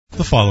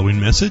The following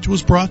message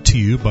was brought to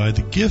you by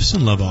the gifts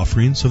and love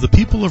offerings of the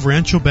people of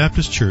Rancho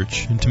Baptist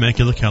Church in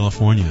Temecula,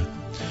 California.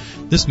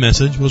 This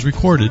message was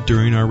recorded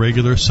during our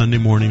regular Sunday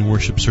morning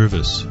worship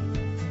service.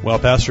 While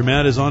Pastor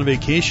Matt is on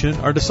vacation,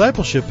 our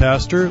discipleship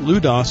pastor, Lou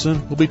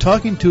Dawson, will be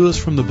talking to us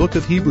from the book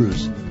of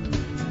Hebrews.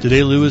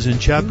 Today Lou is in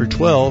chapter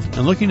 12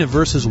 and looking at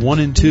verses 1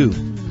 and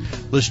 2.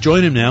 Let's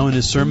join him now in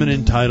his sermon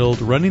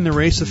entitled, Running the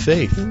Race of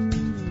Faith.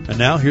 And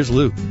now, here's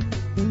Lou.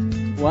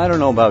 Well, I don't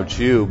know about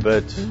you,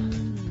 but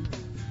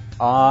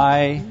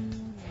I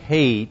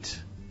hate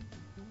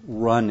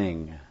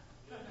running.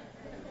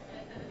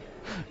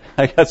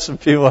 I got some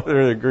people out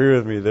there that agree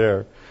with me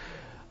there.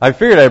 I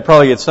figured I'd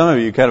probably get some of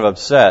you kind of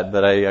upset,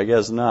 but I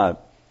guess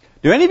not.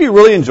 Do any of you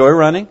really enjoy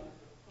running?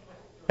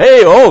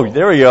 Hey,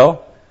 there we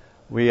go.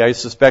 I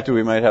suspected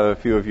we might have a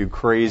few of you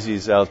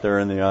crazies out there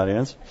in the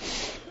audience.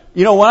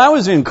 You know, when I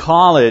was in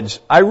college,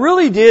 I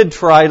really did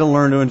try to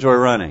learn to enjoy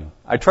running.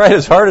 I tried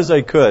as hard as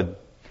I could.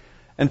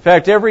 In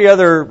fact, every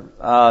other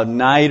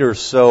night or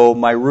so,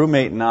 my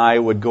roommate and I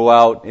would go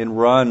out and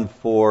run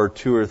for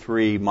 2 or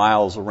 3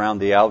 miles around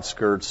the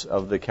outskirts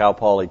of the Cal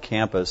Poly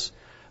campus.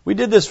 We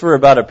did this for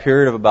about a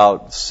period of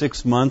about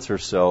 6 months or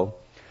so.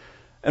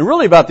 And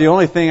really about the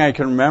only thing I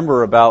can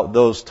remember about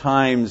those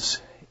times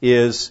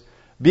is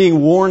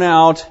being worn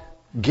out,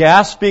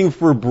 gasping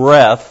for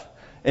breath,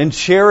 and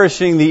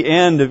cherishing the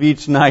end of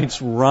each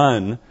night's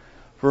run.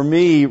 For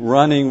me,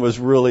 running was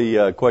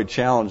really quite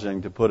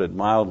challenging, to put it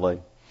mildly.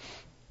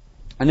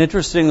 And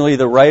interestingly,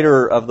 the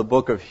writer of the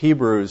book of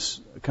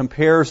Hebrews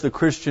compares the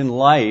Christian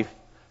life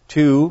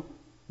to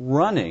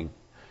running,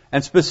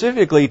 and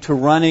specifically to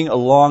running a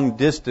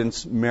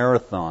long-distance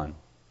marathon.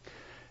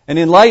 And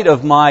in light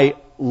of my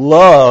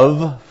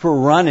love for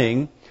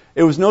running,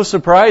 it was no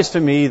surprise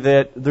to me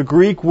that the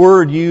Greek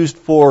word used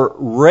for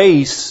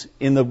race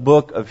in the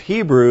book of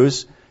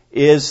Hebrews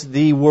is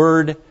the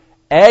word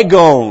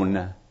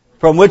agon,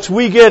 from which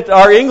we get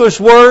our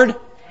English word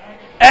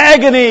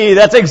agony.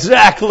 That's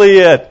exactly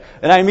it.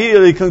 And I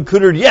immediately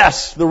concluded,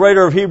 yes, the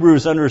writer of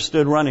Hebrews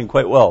understood running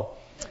quite well.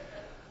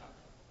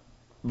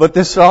 But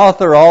this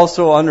author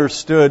also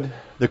understood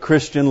the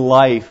Christian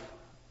life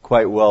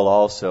quite well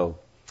also.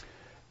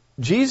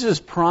 Jesus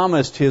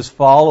promised His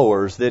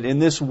followers that in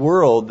this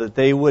world that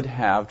they would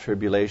have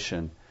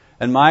tribulation.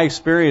 And my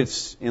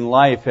experience in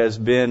life has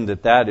been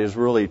that is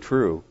really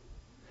true.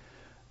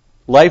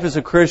 Life as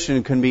a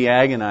Christian can be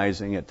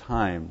agonizing at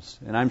times.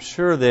 And I'm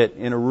sure that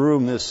in a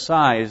room this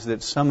size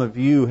that some of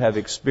you have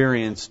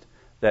experienced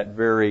that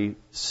very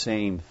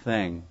same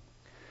thing.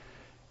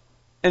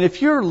 And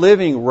if you're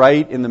living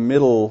right in the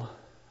middle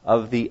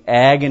of the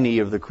agony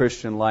of the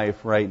Christian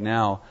life right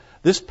now,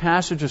 this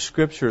passage of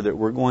Scripture that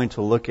we're going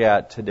to look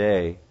at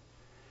today,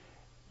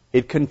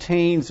 it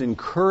contains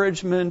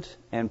encouragement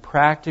and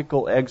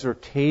practical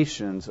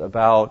exhortations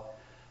about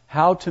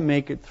how to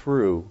make it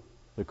through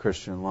the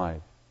Christian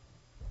life.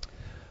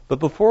 But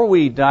before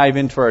we dive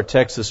into our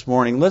text this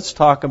morning, let's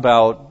talk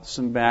about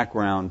some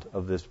background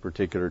of this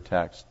particular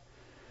text.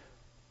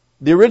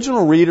 The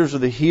original readers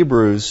of the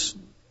Hebrews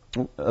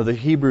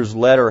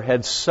letter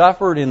had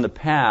suffered in the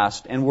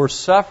past and were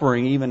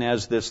suffering even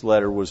as this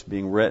letter was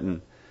being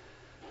written.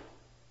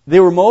 They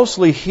were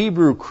mostly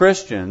Hebrew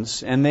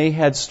Christians, and they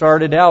had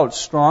started out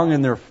strong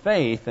in their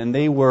faith, and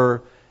they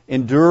were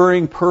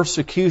enduring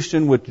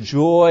persecution with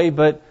joy,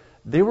 but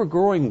they were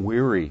growing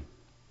weary.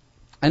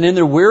 And in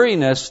their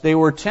weariness, they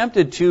were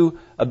tempted to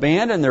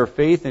abandon their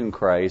faith in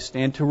Christ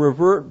and to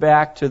revert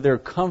back to their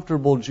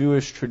comfortable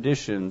Jewish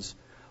traditions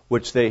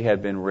which they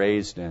had been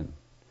raised in.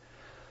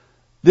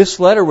 This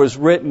letter was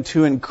written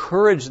to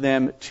encourage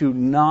them to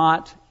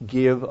not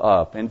give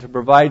up and to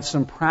provide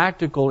some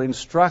practical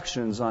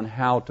instructions on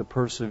how to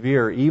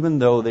persevere, even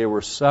though they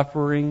were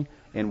suffering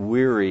and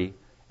weary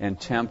and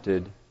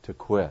tempted to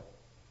quit.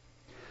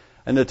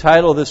 And the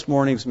title of this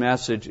morning's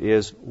message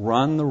is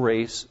Run the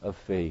Race of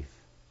Faith.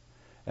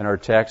 And our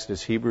text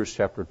is Hebrews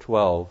chapter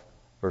 12,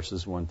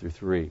 verses 1 through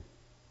 3.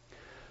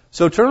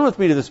 So turn with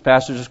me to this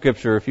passage of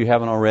Scripture if you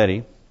haven't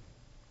already.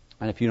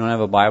 And if you don't have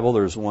a Bible,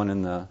 there's one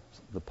in the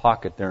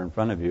pocket there in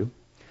front of you.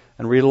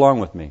 And read along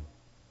with me.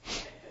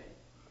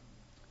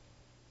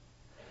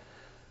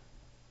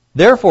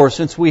 Therefore,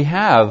 since we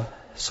have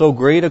so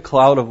great a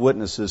cloud of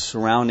witnesses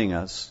surrounding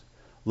us,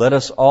 let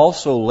us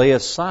also lay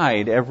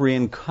aside every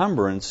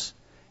encumbrance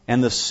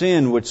and the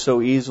sin which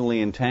so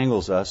easily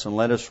entangles us, and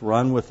let us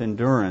run with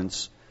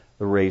endurance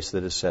the race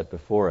that is set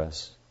before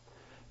us.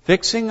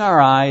 Fixing our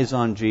eyes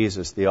on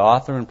Jesus, the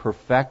author and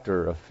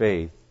perfecter of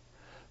faith,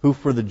 who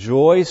for the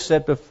joy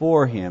set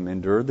before Him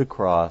endured the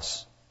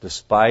cross,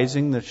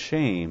 despising the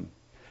shame,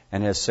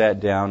 and has sat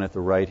down at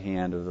the right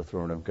hand of the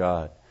throne of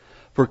God.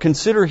 For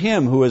consider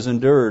Him who has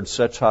endured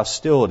such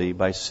hostility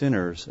by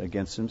sinners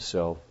against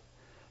Himself,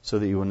 so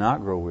that you will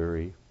not grow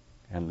weary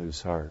and lose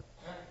heart.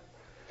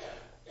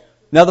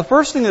 Now, the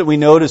first thing that we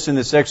notice in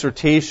this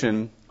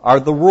exhortation are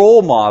the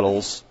role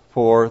models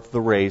for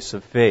the race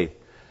of faith.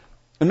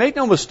 And make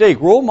no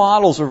mistake, role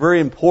models are very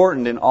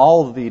important in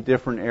all of the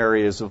different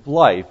areas of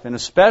life, and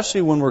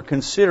especially when we're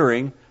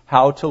considering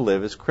how to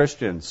live as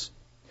Christians.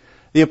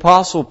 The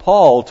Apostle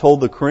Paul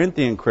told the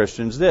Corinthian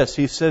Christians this.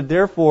 He said,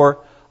 "Therefore,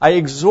 I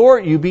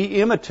exhort you, be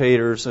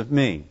imitators of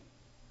me."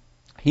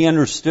 He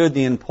understood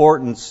the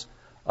importance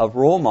of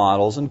role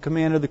models and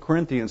commanded the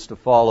Corinthians to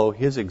follow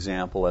his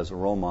example as a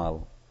role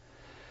model.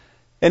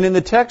 And in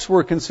the text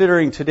we're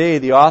considering today,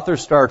 the author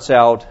starts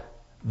out,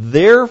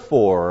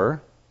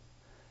 "Therefore,"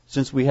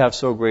 since we have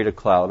so great a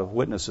cloud of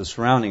witnesses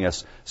surrounding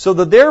us. So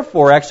the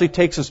 "therefore" actually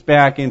takes us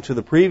back into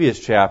the previous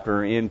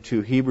chapter,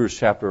 into Hebrews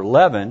chapter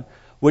 11,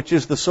 which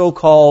is the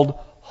so-called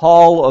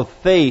Hall of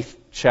Faith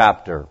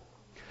chapter.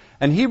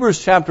 And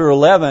Hebrews chapter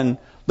 11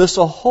 lists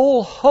a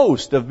whole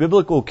host of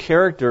biblical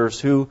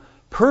characters who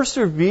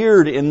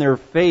persevered in their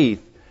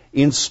faith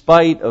in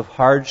spite of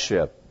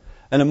hardship.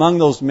 And among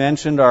those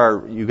mentioned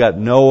are, you got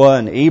Noah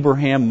and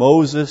Abraham,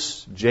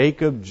 Moses,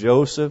 Jacob,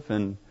 Joseph,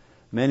 and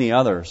many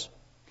others.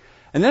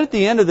 And then at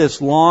the end of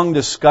this long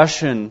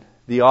discussion,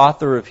 the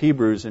author of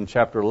Hebrews in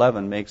chapter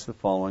 11 makes the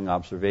following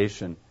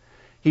observation.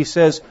 He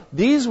says,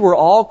 "These were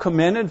all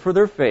commended for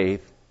their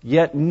faith,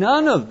 yet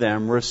none of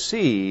them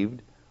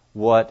received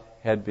what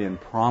had been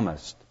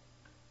promised."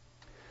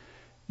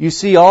 You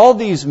see, all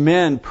these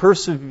men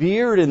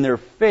persevered in their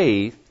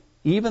faith,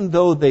 even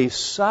though they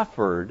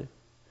suffered,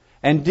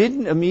 and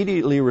didn't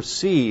immediately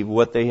receive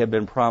what they had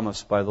been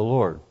promised by the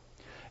Lord.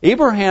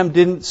 Abraham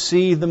didn't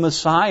see the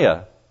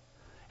Messiah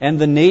and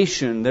the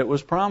nation that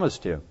was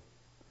promised him.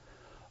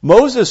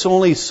 Moses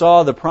only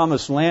saw the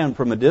promised land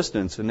from a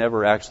distance and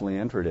never actually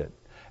entered it.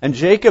 And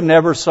Jacob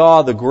never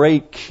saw the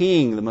great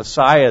king, the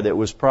Messiah that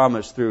was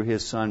promised through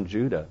his son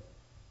Judah.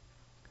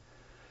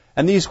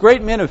 And these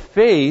great men of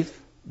faith,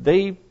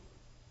 they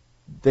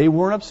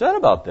weren't upset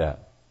about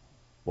that.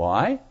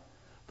 Why?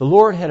 The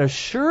Lord had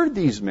assured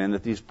these men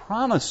that these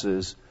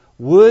promises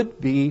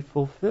would be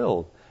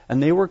fulfilled.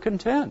 And they were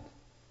content.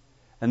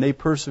 And they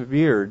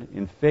persevered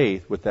in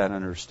faith with that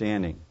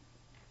understanding.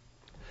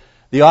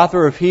 The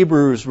author of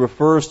Hebrews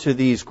refers to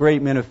these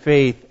great men of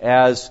faith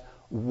as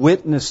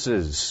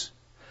witnesses.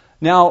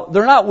 Now,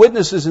 they're not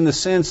witnesses in the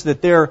sense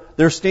that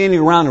they're standing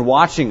around and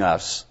watching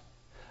us.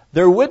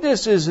 They're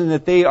witnesses in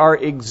that they are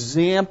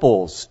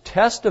examples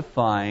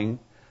testifying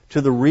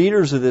to the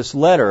readers of this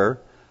letter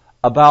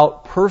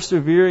about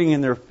persevering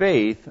in their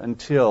faith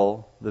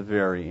until the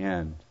very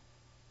end.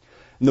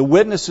 And the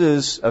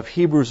witnesses of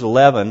Hebrews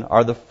 11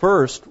 are the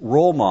first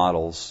role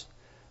models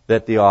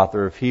that the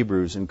author of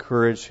Hebrews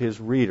encouraged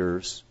his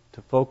readers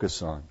to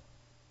focus on.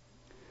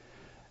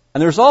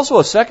 And there's also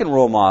a second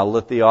role model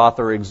that the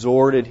author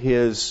exhorted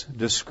his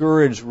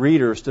discouraged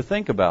readers to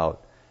think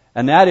about,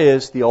 and that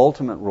is the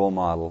ultimate role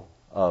model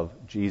of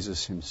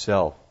Jesus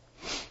himself.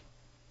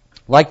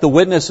 Like the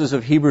witnesses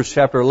of Hebrews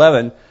chapter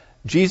 11,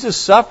 Jesus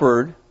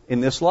suffered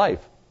in this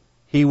life.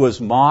 He was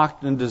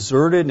mocked and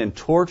deserted and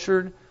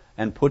tortured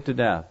and put to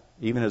death,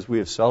 even as we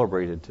have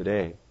celebrated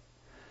today.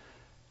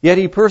 Yet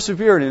he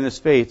persevered in his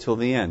faith till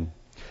the end.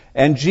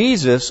 And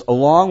Jesus,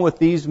 along with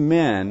these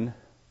men,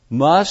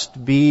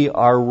 must be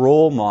our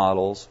role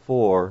models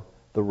for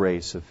the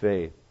race of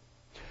faith.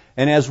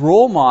 And as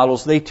role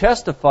models, they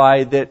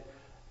testify that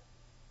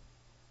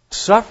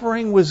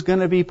suffering was going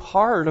to be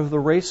part of the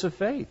race of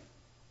faith.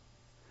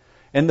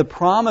 And the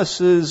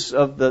promises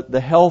of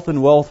the health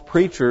and wealth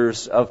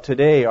preachers of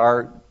today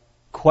are,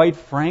 quite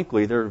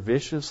frankly, they're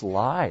vicious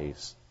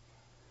lies.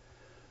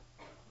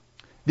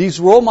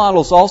 These role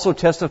models also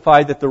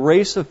testify that the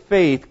race of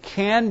faith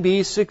can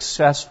be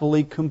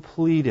successfully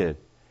completed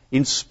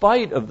in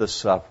spite of the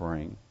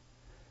suffering,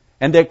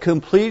 and that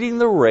completing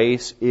the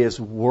race is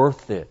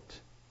worth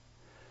it.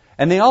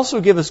 And they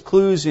also give us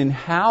clues in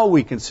how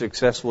we can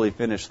successfully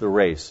finish the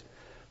race.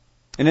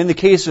 And in the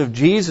case of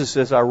Jesus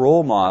as our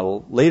role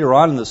model, later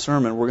on in the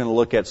sermon, we're going to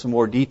look at some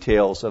more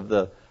details of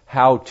the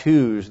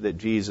how-tos that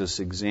Jesus'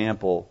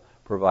 example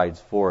provides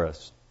for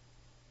us.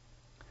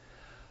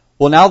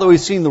 Well, now that we've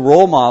seen the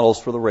role models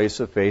for the race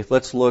of faith,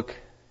 let's look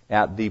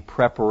at the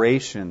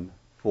preparation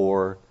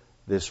for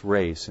this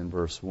race in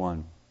verse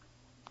 1.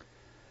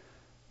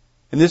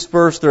 In this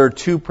verse, there are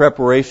two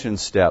preparation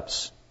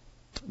steps.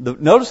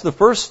 Notice the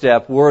first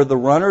step where the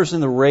runners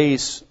in the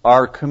race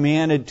are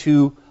commanded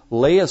to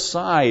lay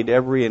aside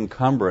every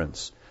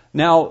encumbrance.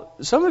 Now,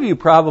 some of you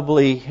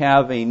probably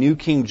have a New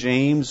King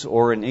James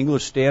or an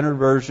English Standard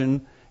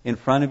Version in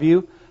front of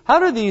you. How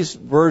do these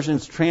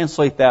versions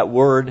translate that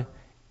word,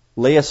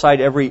 lay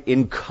aside every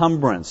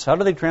encumbrance? How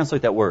do they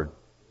translate that word?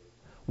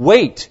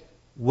 Weight.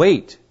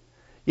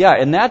 Yeah,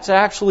 and that's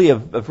actually a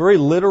very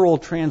literal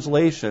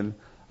translation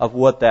of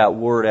what that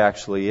word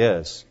actually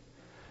is.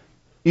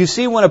 You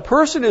see, when a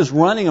person is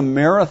running a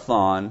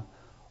marathon,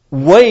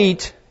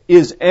 weight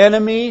is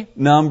enemy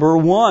number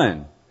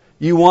one.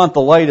 You want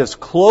the lightest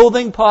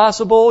clothing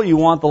possible. You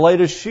want the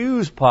lightest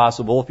shoes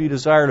possible if you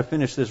desire to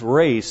finish this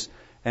race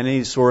in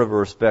any sort of a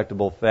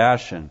respectable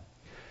fashion.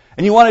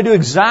 And you want to do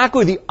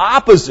exactly the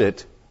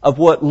opposite of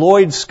what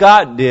Lloyd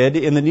Scott did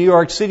in the New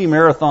York City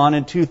Marathon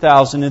in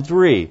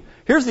 2003.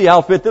 Here's the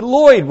outfit that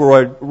Lloyd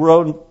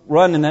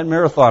run in that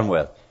marathon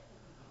with.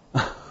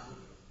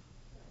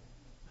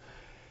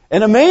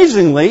 And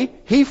amazingly,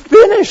 he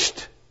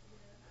finished.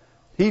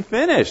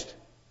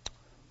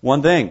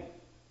 One thing.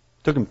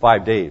 It took him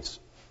 5 days,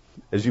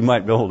 as you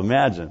might be able to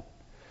imagine.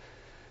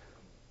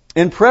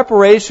 In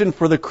preparation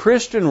for the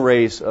Christian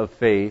race of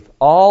faith,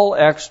 all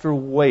extra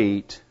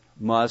weight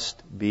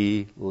must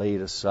be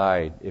laid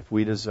aside if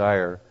we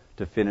desire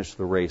to finish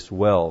the race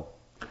well.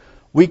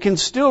 We can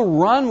still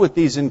run with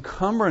these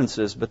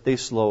encumbrances, but they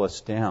slow us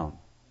down.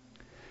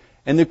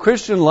 In the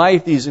Christian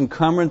life, these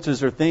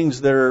encumbrances are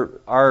things that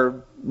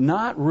are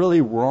not really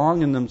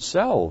wrong in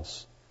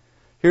themselves.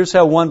 Here's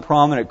how one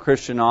prominent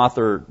Christian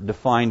author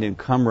defined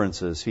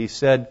encumbrances. He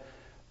said,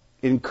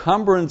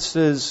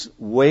 encumbrances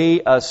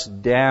weigh us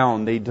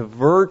down. They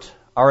divert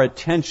our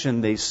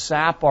attention. They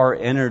sap our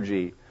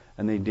energy.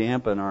 And they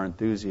dampen our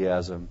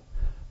enthusiasm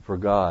for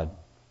God.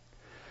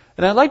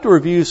 And I'd like to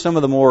review some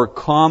of the more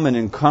common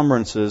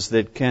encumbrances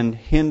that can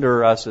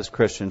hinder us as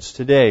Christians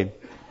today.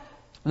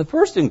 The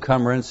first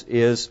encumbrance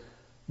is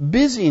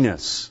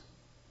busyness.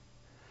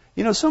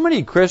 You know, so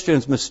many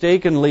Christians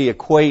mistakenly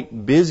equate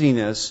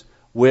busyness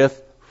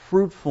with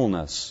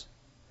fruitfulness.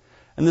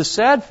 And the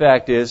sad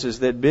fact is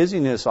that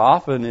busyness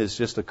often is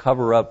just a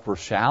cover-up for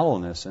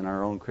shallowness in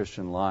our own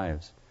Christian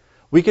lives.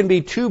 We can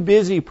be too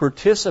busy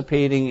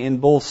participating in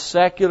both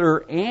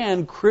secular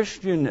and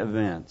Christian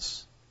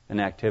events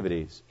and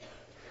activities.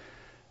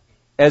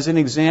 As an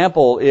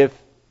example,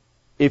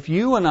 if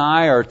you and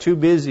I are too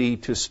busy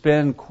to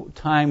spend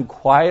time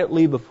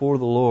quietly before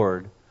the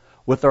Lord,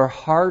 with our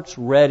hearts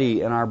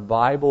ready and our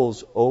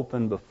Bibles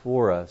open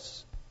before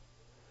us,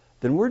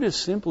 then we're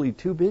just simply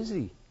too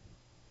busy.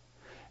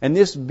 And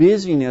this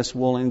busyness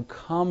will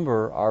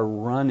encumber our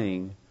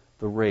running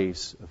the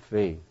race of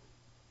faith.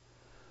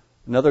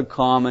 Another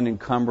common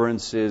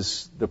encumbrance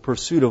is the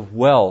pursuit of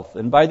wealth.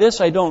 And by this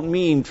I don't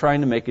mean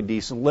trying to make a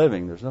decent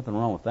living. There's nothing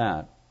wrong with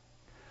that.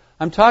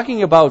 I'm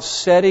talking about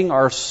setting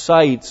our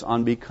sights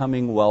on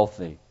becoming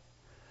wealthy.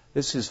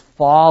 This is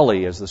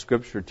folly, as the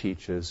Scripture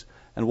teaches,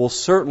 and will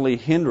certainly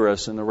hinder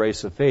us in the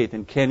race of faith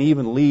and can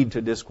even lead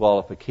to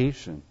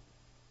disqualification.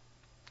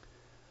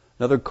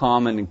 Another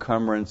common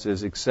encumbrance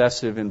is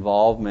excessive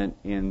involvement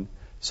in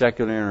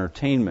secular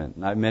entertainment.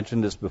 And I've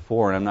mentioned this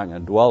before, and I'm not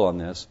going to dwell on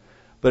this.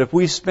 But if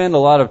we spend a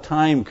lot of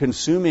time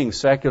consuming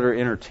secular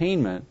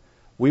entertainment,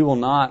 we will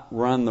not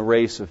run the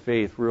race of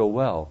faith real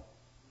well.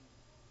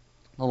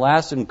 The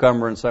last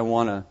encumbrance I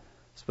want to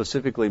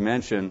specifically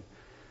mention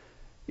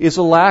is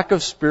a lack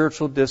of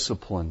spiritual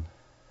discipline.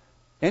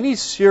 Any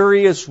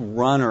serious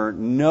runner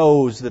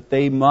knows that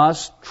they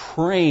must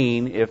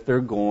train if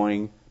they're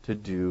going to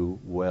do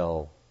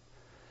well.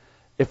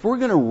 If we're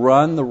going to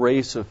run the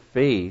race of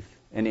faith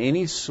in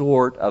any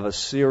sort of a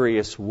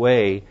serious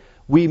way,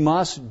 we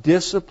must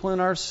discipline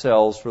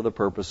ourselves for the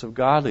purpose of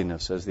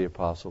godliness, as the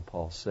Apostle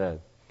Paul said.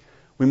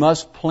 We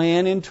must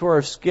plan into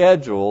our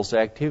schedules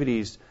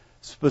activities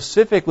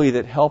specifically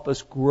that help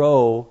us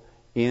grow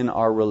in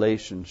our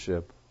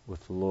relationship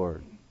with the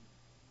Lord.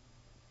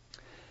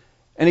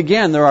 And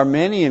again, there are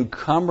many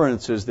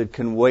encumbrances that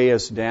can weigh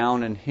us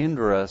down and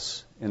hinder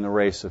us in the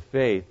race of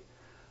faith.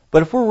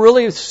 But if we're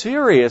really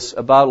serious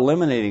about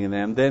eliminating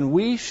them, then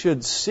we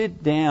should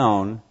sit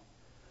down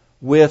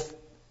with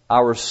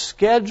our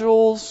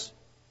schedules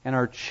and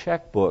our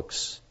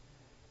checkbooks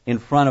in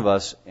front of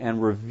us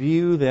and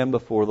review them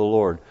before the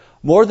Lord.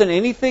 More than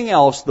anything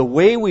else, the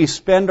way we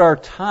spend our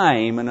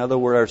time, in other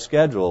words, our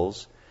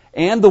schedules,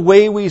 and the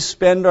way we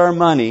spend our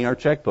money, our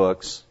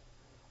checkbooks,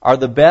 are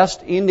the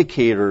best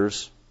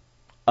indicators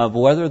of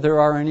whether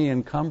there are any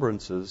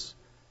encumbrances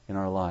in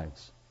our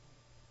lives.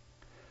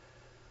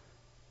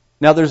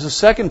 Now, there's a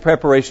second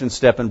preparation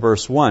step in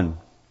verse 1.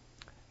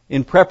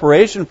 In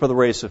preparation for the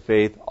race of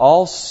faith,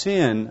 all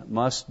sin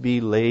must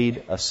be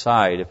laid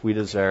aside if we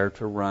desire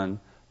to run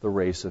the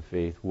race of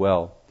faith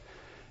well.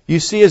 You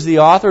see, as the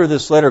author of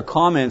this letter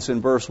comments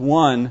in verse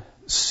 1,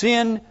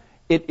 sin,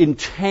 it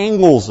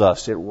entangles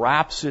us. It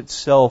wraps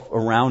itself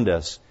around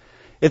us.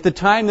 At the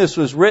time this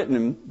was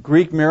written,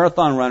 Greek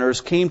marathon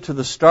runners came to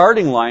the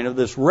starting line of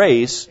this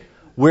race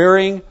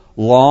wearing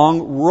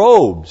long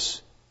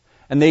robes.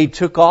 And they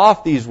took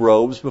off these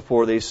robes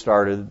before they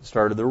started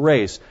the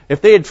race.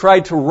 If they had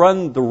tried to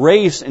run the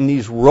race in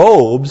these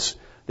robes,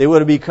 they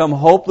would have become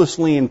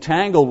hopelessly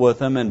entangled with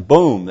them, and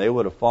boom, they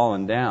would have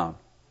fallen down.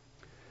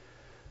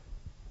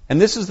 And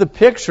this is the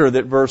picture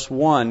that verse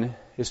 1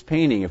 is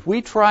painting. If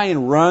we try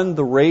and run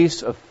the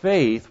race of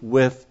faith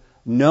with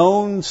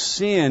known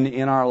sin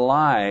in our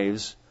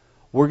lives,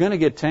 we're going to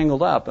get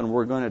tangled up and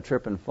we're going to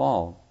trip and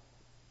fall.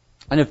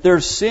 And if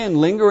there's sin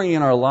lingering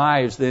in our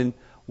lives, then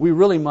we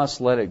really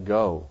must let it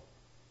go.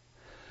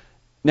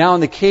 Now,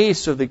 in the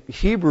case of the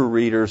Hebrew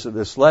readers of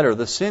this letter,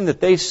 the sin that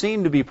they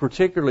seem to be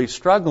particularly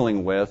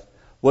struggling with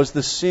was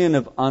the sin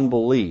of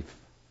unbelief.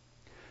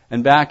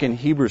 And back in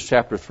Hebrews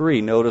chapter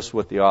 3, notice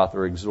what the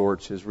author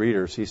exhorts his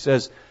readers. He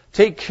says,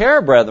 "Take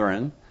care,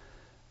 brethren,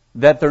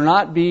 that there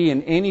not be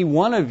in any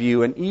one of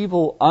you an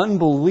evil,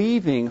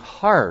 unbelieving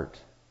heart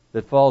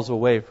that falls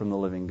away from the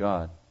living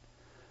God."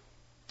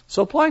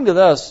 So applying to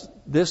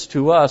this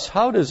to us,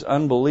 how does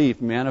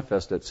unbelief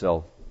manifest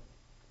itself?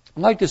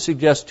 I'd like to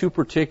suggest two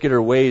particular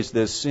ways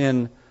this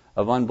sin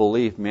of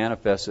unbelief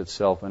manifests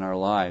itself in our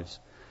lives.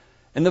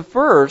 And the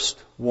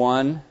first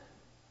one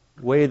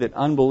way that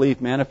unbelief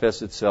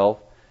manifests itself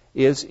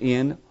is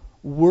in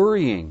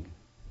worrying.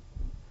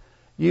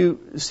 You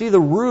see, the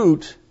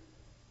root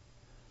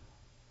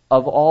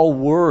of all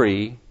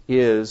worry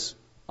is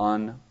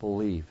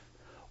unbelief.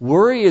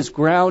 Worry is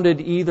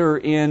grounded either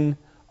in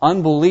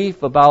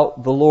unbelief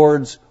about the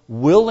Lord's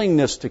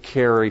willingness to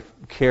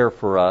care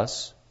for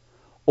us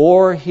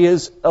or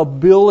His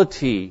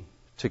ability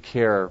to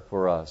care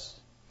for us.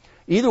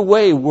 Either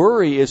way,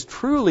 worry is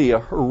truly a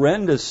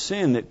horrendous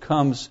sin that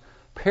comes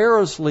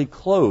perilously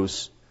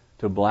close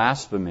to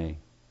blasphemy.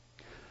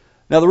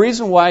 Now, the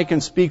reason why I can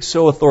speak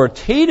so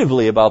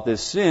authoritatively about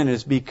this sin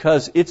is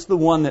because it's the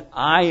one that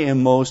I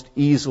am most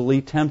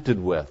easily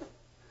tempted with.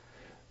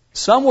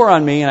 Somewhere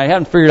on me, and I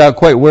haven't figured out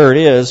quite where it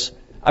is,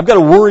 I've got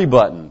a worry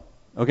button,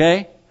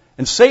 okay?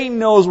 And Satan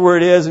knows where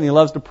it is, and he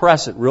loves to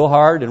press it real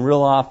hard and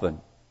real often.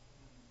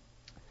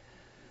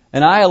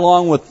 And I,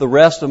 along with the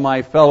rest of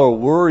my fellow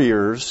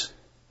worriers,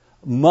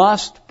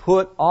 must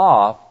put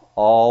off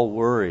all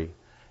worry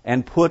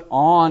and put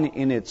on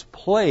in its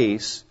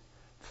place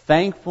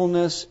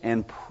thankfulness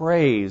and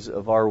praise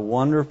of our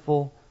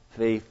wonderful,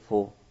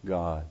 faithful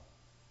God.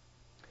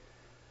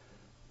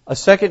 A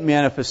second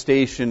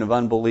manifestation of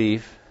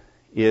unbelief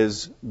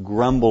is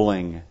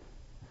grumbling.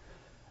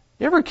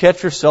 You ever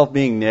catch yourself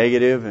being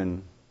negative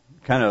and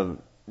kind of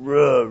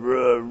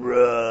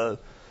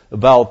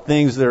about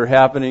things that are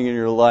happening in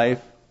your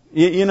life?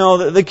 You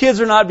know, the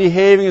kids are not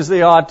behaving as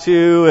they ought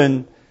to,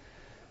 and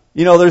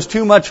you know, there's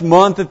too much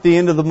month at the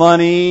end of the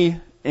money,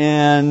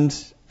 and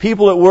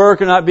people at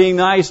work are not being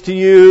nice to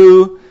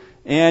you,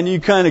 and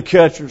you kind of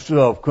catch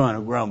yourself kind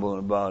of grumbling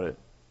about it.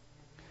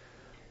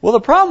 Well,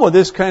 the problem with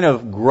this kind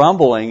of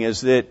grumbling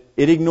is that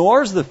it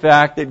ignores the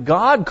fact that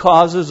God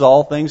causes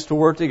all things to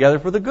work together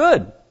for the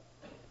good,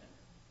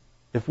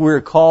 if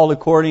we're called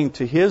according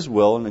to His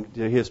will and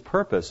to His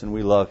purpose, and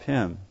we love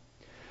Him.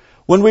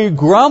 When we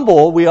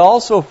grumble, we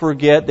also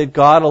forget that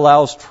God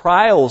allows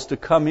trials to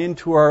come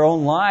into our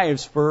own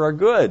lives for our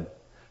good,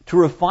 to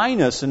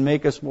refine us and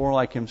make us more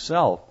like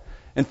Himself.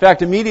 In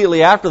fact,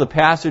 immediately after the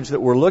passage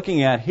that we're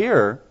looking at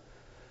here,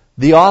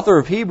 the author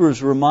of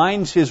Hebrews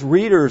reminds his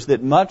readers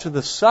that much of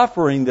the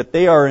suffering that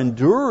they are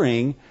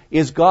enduring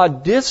is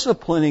God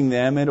disciplining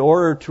them in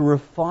order to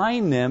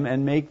refine them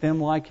and make them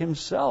like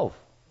Himself.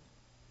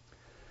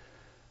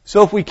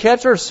 So if we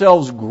catch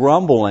ourselves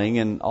grumbling,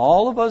 and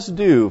all of us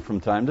do from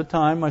time to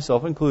time,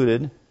 myself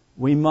included,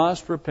 we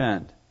must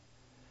repent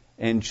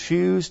and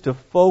choose to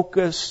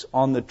focus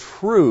on the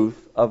truth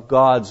of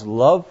God's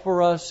love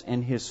for us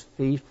and His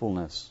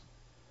faithfulness.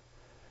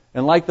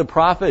 And like the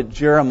prophet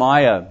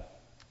Jeremiah,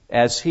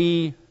 as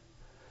he,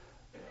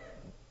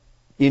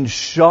 in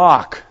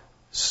shock,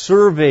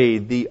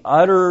 surveyed the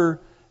utter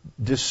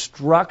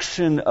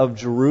destruction of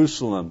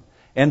Jerusalem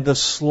and the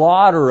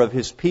slaughter of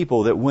his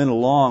people that went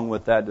along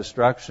with that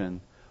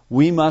destruction,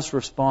 we must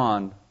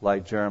respond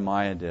like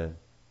Jeremiah did.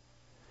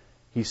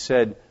 He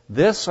said,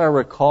 "This I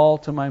recall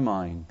to my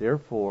mind,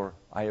 therefore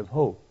I have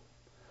hope.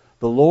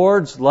 The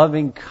Lord's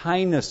loving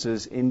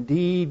kindnesses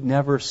indeed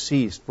never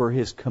cease, for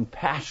His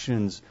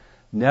compassions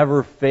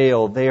never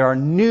fail. They are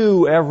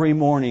new every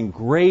morning.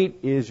 Great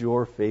is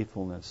your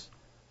faithfulness,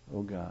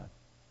 O God."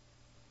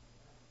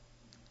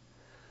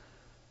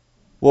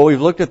 Well,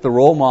 we've looked at the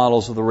role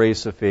models of the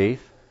race of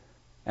faith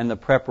and the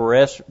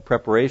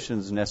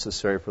preparations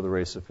necessary for the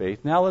race of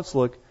faith. Now let's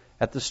look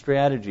at the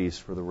strategies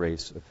for the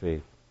race of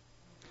faith.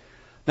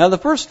 Now the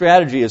first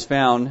strategy is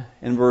found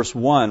in verse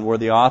 1, where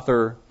the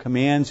author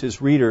commands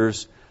his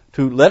readers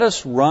to let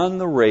us run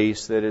the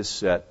race that is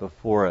set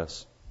before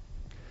us.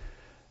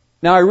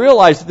 Now I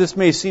realize that this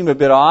may seem a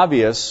bit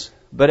obvious,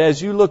 but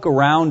as you look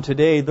around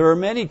today, there are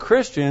many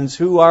Christians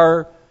who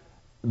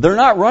they're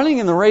not running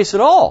in the race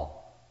at all.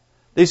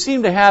 They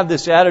seem to have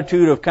this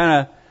attitude of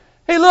kind of,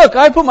 hey, look,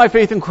 I put my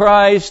faith in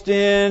Christ,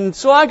 and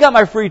so I got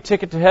my free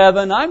ticket to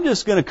heaven. I'm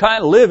just going to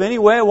kind of live any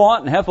way I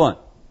want and have fun.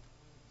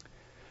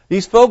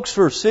 These folks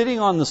are sitting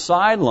on the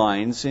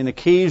sidelines and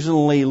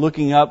occasionally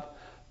looking up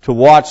to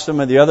watch some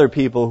of the other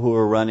people who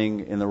are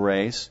running in the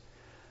race.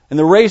 And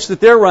the race that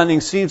they're running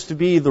seems to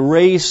be the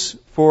race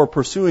for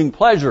pursuing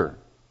pleasure.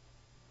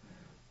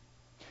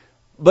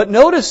 But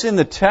notice in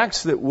the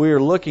text that we're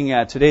looking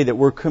at today that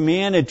we're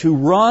commanded to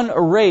run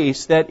a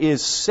race that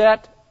is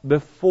set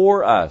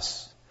before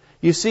us.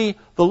 You see,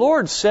 the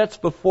Lord sets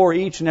before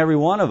each and every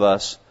one of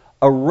us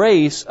a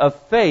race of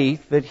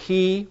faith that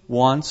He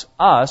wants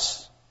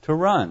us to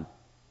run.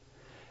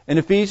 In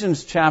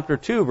Ephesians chapter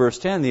 2, verse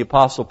 10, the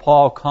Apostle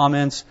Paul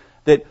comments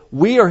that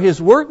we are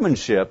His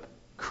workmanship,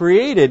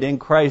 created in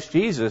Christ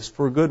Jesus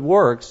for good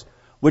works,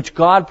 which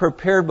God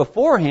prepared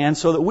beforehand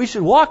so that we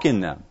should walk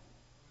in them.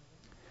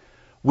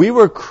 We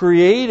were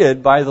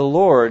created by the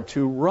Lord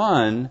to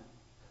run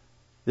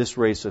this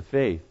race of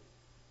faith.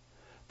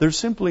 There's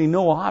simply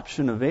no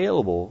option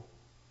available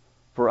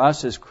for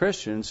us as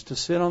Christians to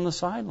sit on the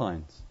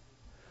sidelines.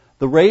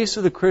 The race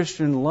of the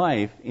Christian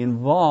life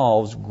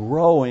involves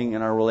growing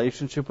in our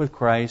relationship with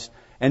Christ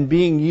and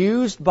being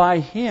used by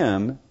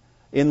Him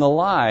in the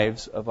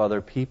lives of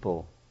other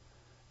people.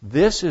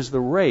 This is the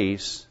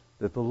race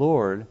that the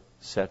Lord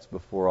sets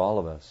before all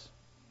of us.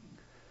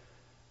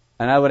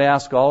 And I would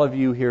ask all of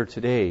you here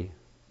today,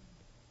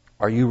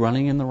 are you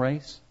running in the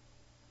race?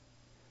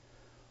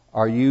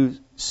 Are you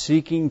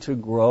seeking to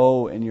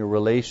grow in your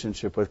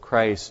relationship with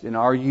Christ? And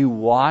are you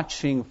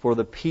watching for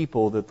the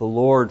people that the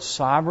Lord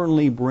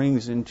sovereignly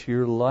brings into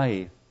your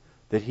life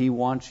that He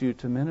wants you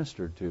to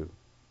minister to?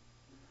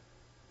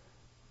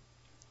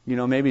 You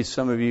know, maybe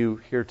some of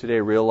you here today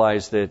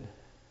realize that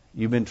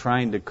you've been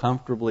trying to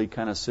comfortably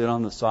kind of sit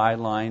on the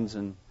sidelines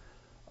and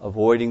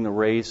avoiding the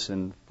race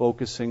and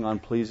focusing on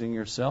pleasing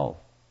yourself.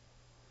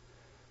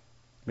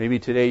 Maybe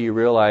today you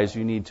realize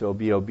you need to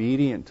be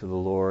obedient to the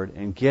Lord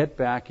and get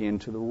back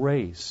into the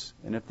race.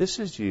 And if this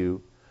is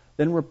you,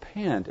 then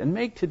repent and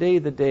make today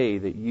the day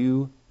that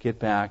you get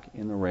back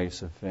in the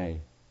race of faith.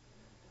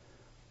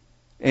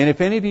 And if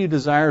any of you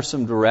desire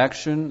some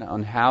direction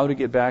on how to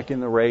get back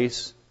in the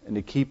race and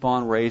to keep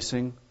on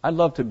racing, I'd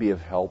love to be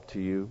of help to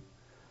you.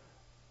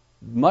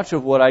 Much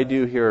of what I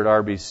do here at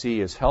RBC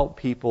is help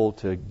people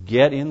to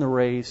get in the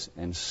race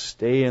and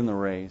stay in the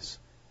race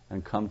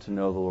and come to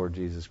know the Lord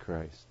Jesus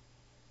Christ.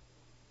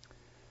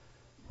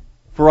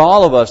 For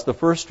all of us, the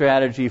first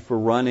strategy for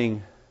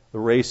running the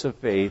race of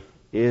faith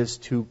is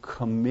to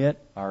commit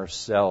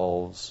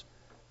ourselves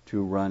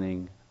to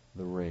running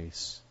the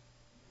race.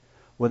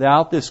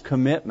 Without this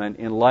commitment,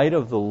 in light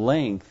of the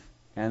length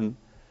and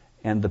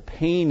the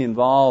pain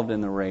involved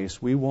in the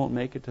race, we won't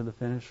make it to the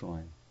finish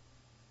line.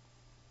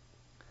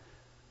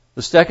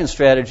 The second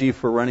strategy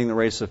for running the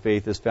race of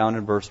faith is found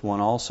in verse 1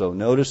 also.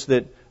 Notice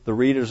that the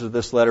readers of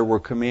this letter were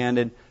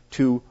commanded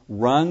to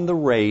run the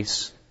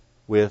race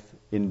with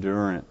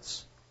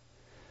endurance.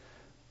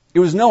 It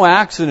was no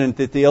accident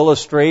that the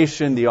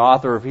illustration the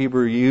author of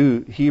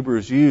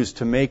Hebrews used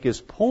to make his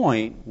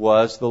point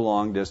was the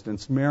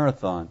long-distance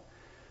marathon.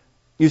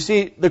 You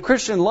see, the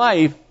Christian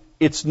life,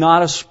 it's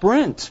not a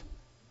sprint.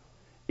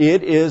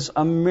 It is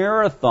a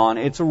marathon.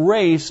 It's a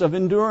race of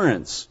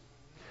endurance.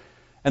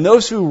 And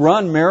those who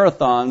run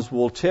marathons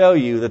will tell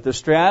you that the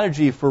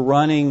strategy for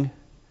running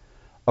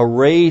a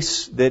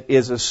race that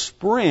is a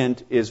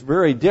sprint is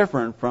very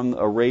different from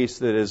a race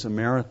that is a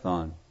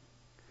marathon.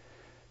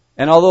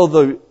 And although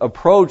the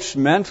approach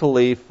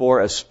mentally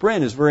for a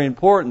sprint is very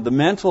important, the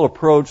mental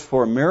approach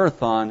for a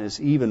marathon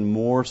is even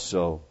more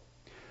so.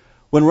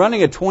 When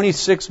running a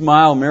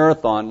 26-mile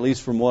marathon, at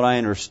least from what I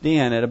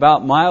understand, at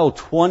about mile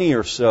 20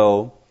 or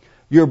so,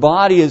 your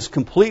body has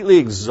completely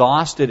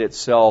exhausted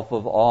itself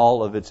of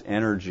all of its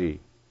energy.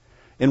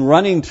 In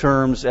running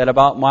terms, at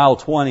about mile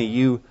 20,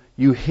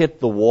 you hit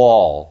the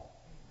wall.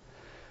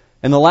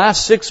 And the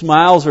last 6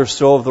 miles or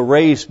so of the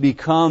race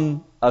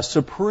become a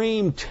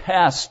supreme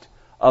test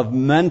of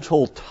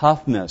mental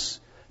toughness,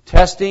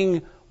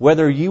 testing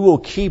whether you will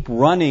keep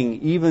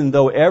running even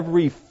though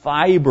every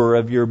fiber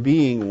of your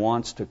being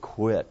wants to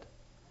quit.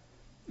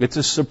 It's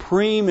a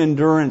supreme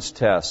endurance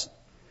test,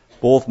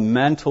 both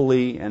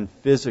mentally and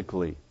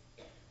physically.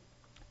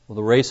 Well,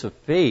 the race of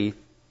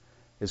faith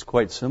is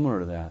quite similar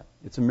to that.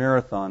 It's a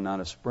marathon,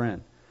 not a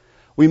sprint.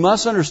 We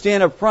must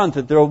understand up front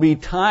that there will be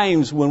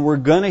times when we're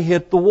going to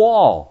hit the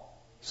wall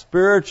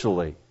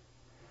spiritually.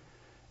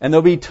 And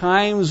there'll be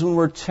times when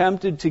we're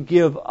tempted to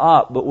give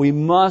up, but we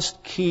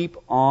must keep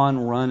on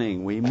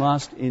running. We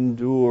must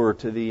endure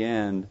to the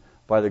end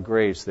by the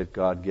grace that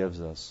God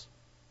gives us.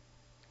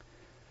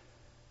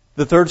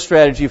 The third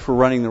strategy for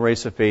running the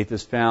race of faith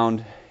is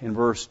found in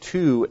verse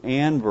 2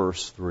 and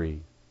verse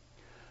 3.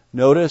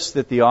 Notice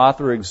that the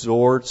author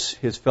exhorts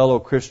his fellow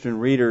Christian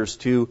readers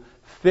to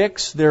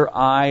fix their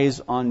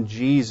eyes on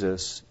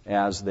Jesus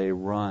as they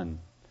run.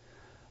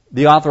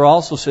 The author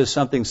also says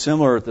something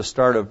similar at the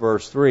start of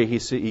verse 3.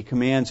 He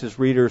commands his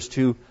readers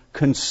to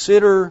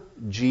consider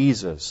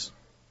Jesus.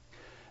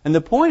 And the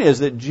point is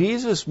that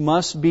Jesus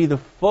must be the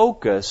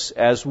focus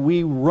as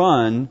we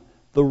run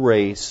the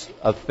race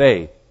of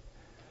faith.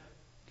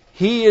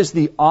 He is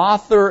the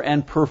author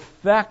and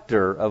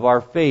perfecter of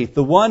our faith,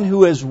 the one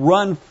who has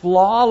run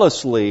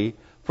flawlessly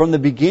from the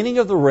beginning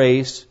of the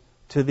race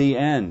to the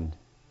end.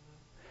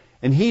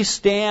 And He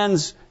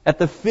stands at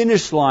the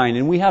finish line,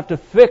 and we have to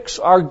fix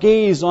our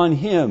gaze on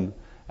Him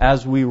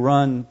as we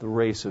run the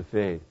race of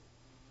faith.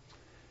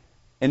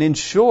 And in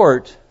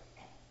short,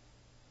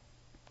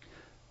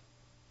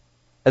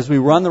 as we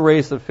run the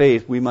race of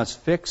faith, we must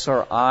fix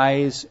our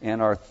eyes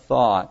and our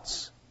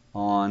thoughts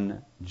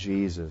on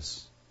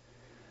Jesus.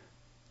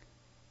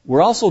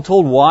 We're also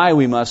told why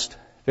we must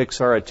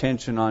fix our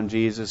attention on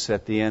Jesus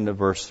at the end of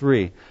verse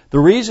 3. The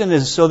reason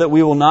is so that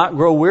we will not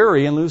grow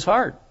weary and lose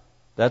heart.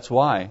 That's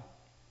why.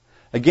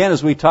 Again,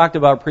 as we talked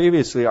about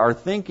previously, our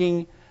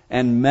thinking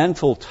and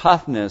mental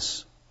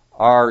toughness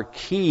are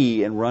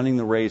key in running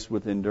the race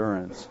with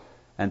endurance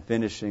and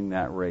finishing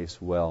that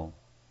race well.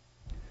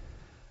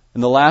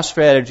 And the last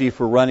strategy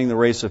for running the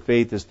race of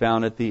faith is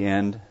found at the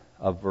end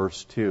of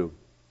verse 2.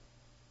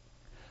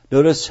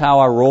 Notice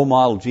how our role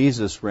model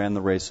Jesus ran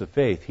the race of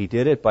faith. He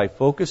did it by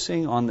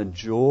focusing on the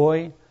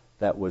joy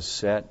that was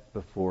set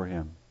before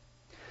Him.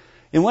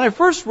 And when I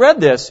first read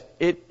this,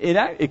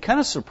 it kind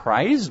of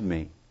surprised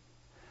me.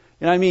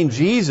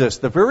 Jesus,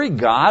 the very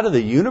God of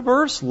the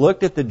universe,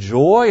 looked at the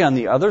joy on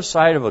the other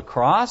side of a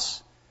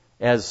cross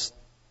as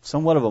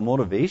somewhat of a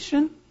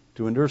motivation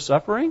to endure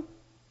suffering.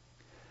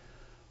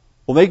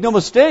 Well, make no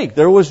mistake,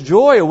 there was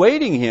joy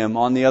awaiting him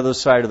on the other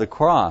side of the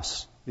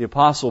cross. The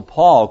Apostle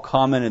Paul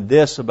commented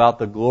this about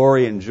the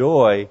glory and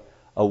joy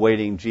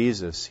awaiting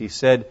Jesus. He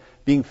said,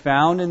 being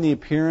found in the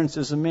appearance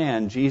as a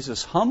man,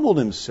 Jesus humbled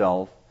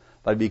himself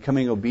by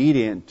becoming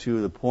obedient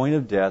to the point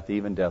of death,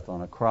 even death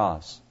on a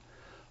cross.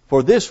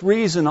 For this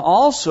reason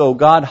also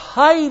God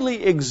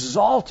highly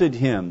exalted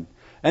him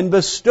and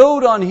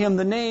bestowed on him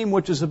the name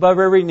which is above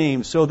every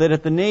name, so that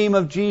at the name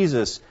of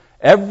Jesus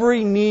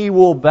every knee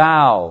will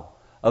bow,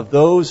 of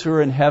those who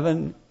are in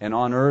heaven and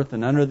on earth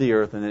and under the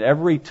earth, and that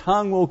every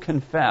tongue will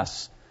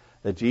confess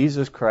that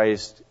Jesus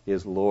Christ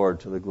is Lord,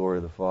 to the glory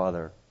of the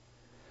Father.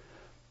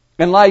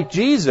 And like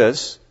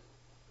Jesus,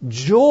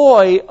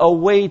 joy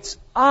awaits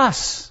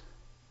us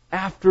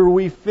after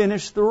we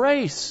finish the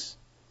race.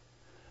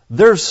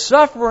 There's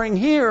suffering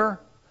here,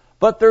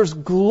 but there's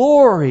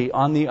glory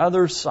on the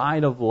other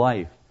side of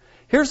life.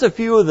 Here's a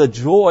few of the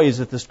joys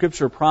that the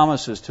Scripture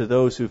promises to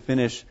those who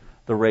finish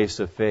the race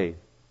of faith.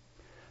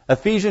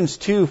 Ephesians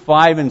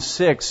 2:5 and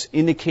 6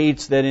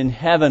 indicates that in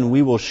heaven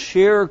we will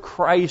share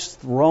Christ's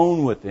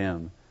throne with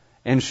Him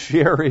and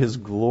share His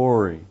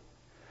glory.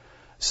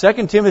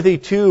 2 Timothy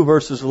 2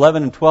 verses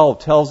 11 and 12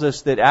 tells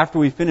us that after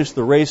we finish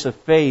the race of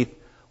faith,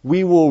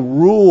 we will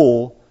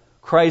rule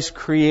Christ's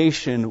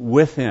creation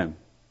with Him.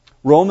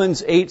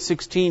 Romans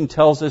 8:16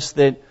 tells us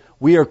that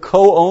we are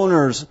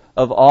co-owners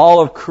of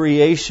all of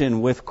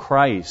creation with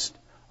Christ.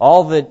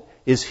 All that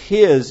is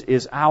His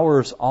is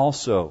ours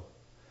also.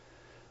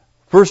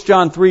 1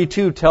 John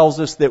 3:2 tells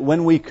us that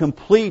when we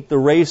complete the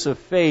race of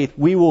faith,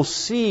 we will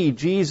see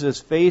Jesus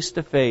face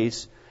to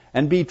face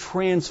and be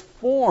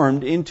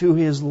transformed into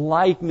His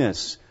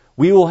likeness.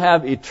 We will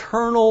have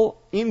eternal,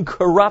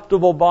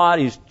 incorruptible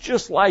bodies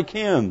just like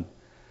Him.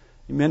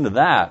 Amen to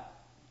that.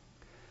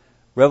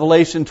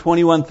 Revelation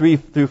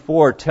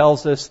 21:3-4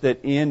 tells us that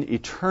in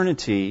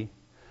eternity,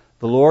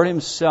 the Lord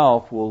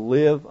Himself will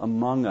live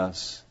among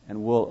us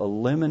and will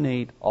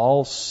eliminate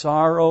all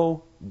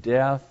sorrow,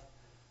 death,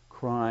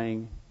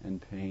 crying, and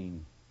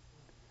pain.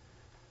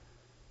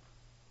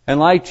 And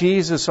like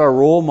Jesus, our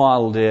role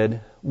model,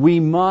 did, we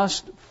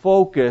must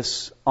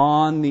focus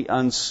on the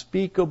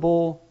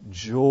unspeakable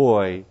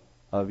joy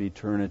of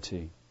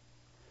eternity.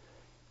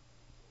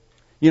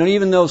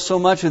 Even though so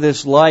much of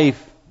this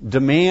life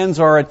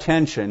demands our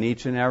attention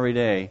each and every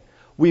day,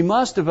 we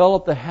must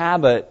develop the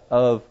habit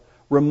of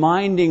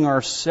reminding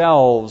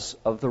ourselves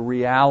of the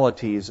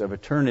realities of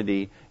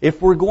eternity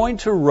if we're going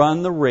to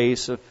run the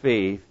race of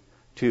faith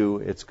to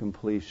its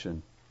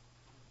completion.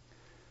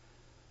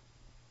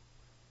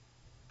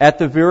 At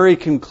the very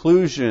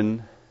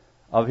conclusion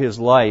of his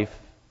life,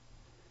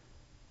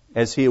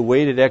 as he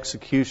awaited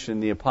execution,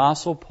 the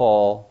Apostle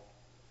Paul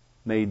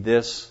made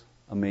this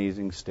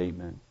amazing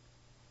statement.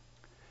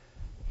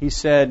 He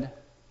said,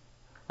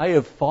 I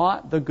have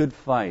fought the good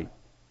fight.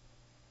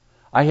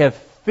 I have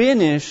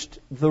finished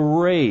the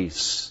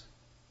race.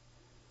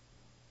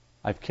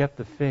 I've kept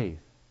the faith.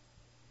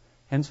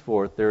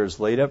 Henceforth, there is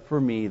laid up for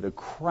me the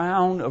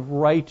crown of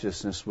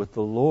righteousness with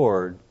the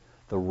Lord,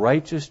 the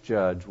righteous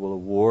judge, will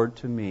award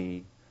to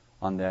me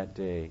on that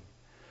day.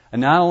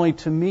 And not only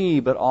to me,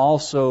 but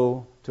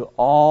also to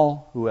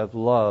all who have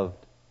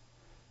loved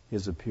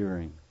His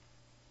appearing.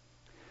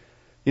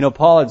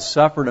 Paul had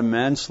suffered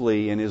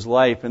immensely in his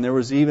life, and there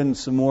was even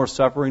some more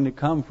suffering to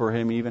come for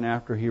him even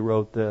after he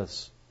wrote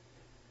this.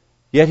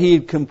 Yet he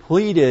had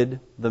completed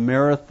the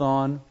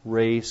marathon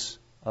race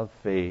of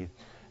faith,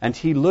 and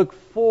he looked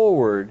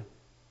forward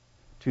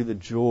to the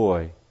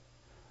joy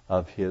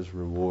of his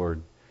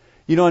reward.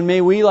 And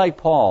may we, like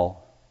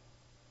Paul,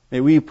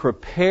 may we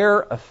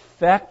prepare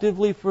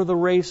effectively for the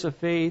race of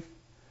faith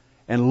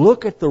and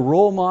look at the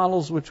role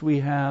models which we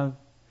have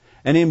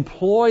and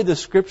employ the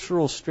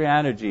scriptural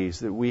strategies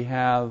that we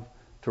have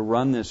to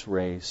run this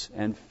race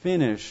and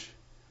finish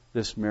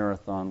this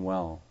marathon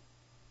well.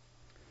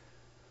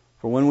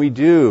 For when we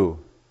do,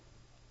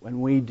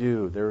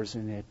 there is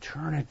an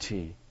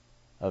eternity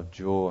of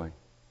joy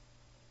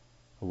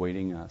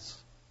awaiting us.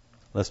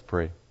 Let's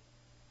pray.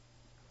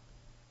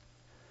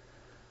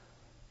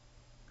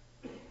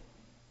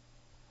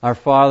 Our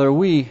Father,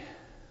 we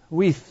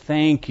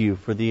thank You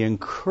for the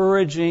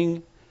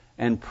encouraging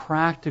and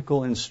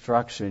practical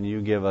instruction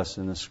You give us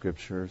in the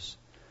Scriptures.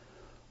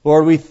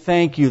 Lord, we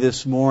thank You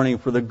this morning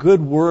for the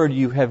good word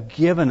You have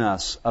given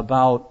us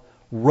about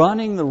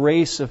running the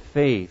race of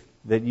faith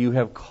that You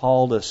have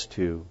called us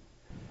to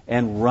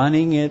and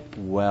running it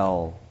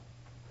well.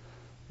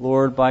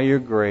 Lord, by Your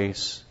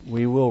grace,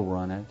 we will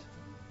run it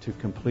to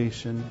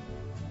completion,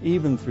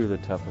 even through the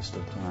toughest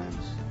of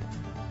times.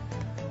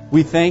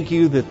 We thank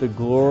You that the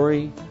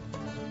glory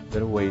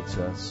that awaits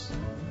us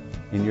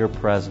in Your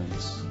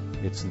presence,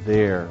 it's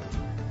there,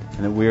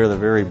 and that we are the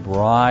very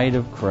bride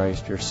of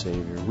Christ, Your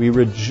Savior. We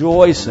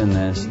rejoice in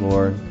this,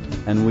 Lord,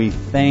 and we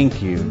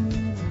thank You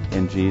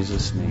In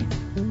Jesus' name,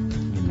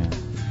 amen.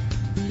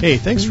 Hey,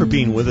 thanks for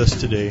being with us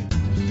today.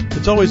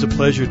 It's always a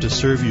pleasure to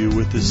serve you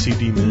with this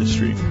CD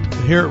ministry.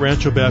 And here at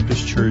Rancho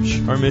Baptist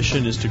Church, our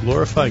mission is to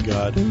glorify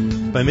God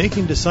by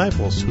making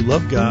disciples who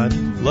love God,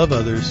 love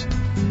others,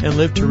 and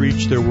live to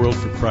reach their world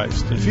for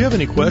Christ. And if you have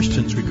any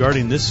questions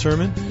regarding this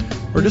sermon,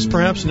 or just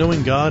perhaps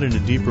knowing God in a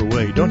deeper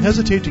way, don't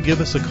hesitate to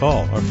give us a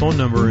call. Our phone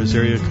number is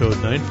area code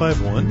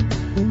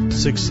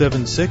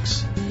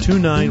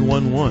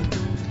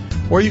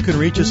 951-676-2911. Or you can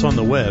reach us on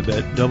the web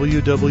at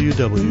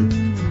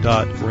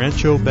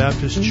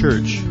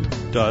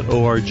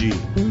www.ranchobaptistchurch.org.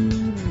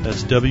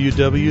 That's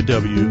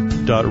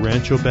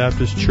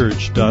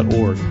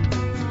www.ranchobaptistchurch.org.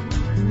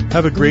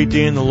 Have a great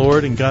day in the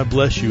Lord, and God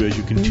bless you as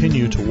you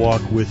continue to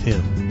walk with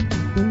Him.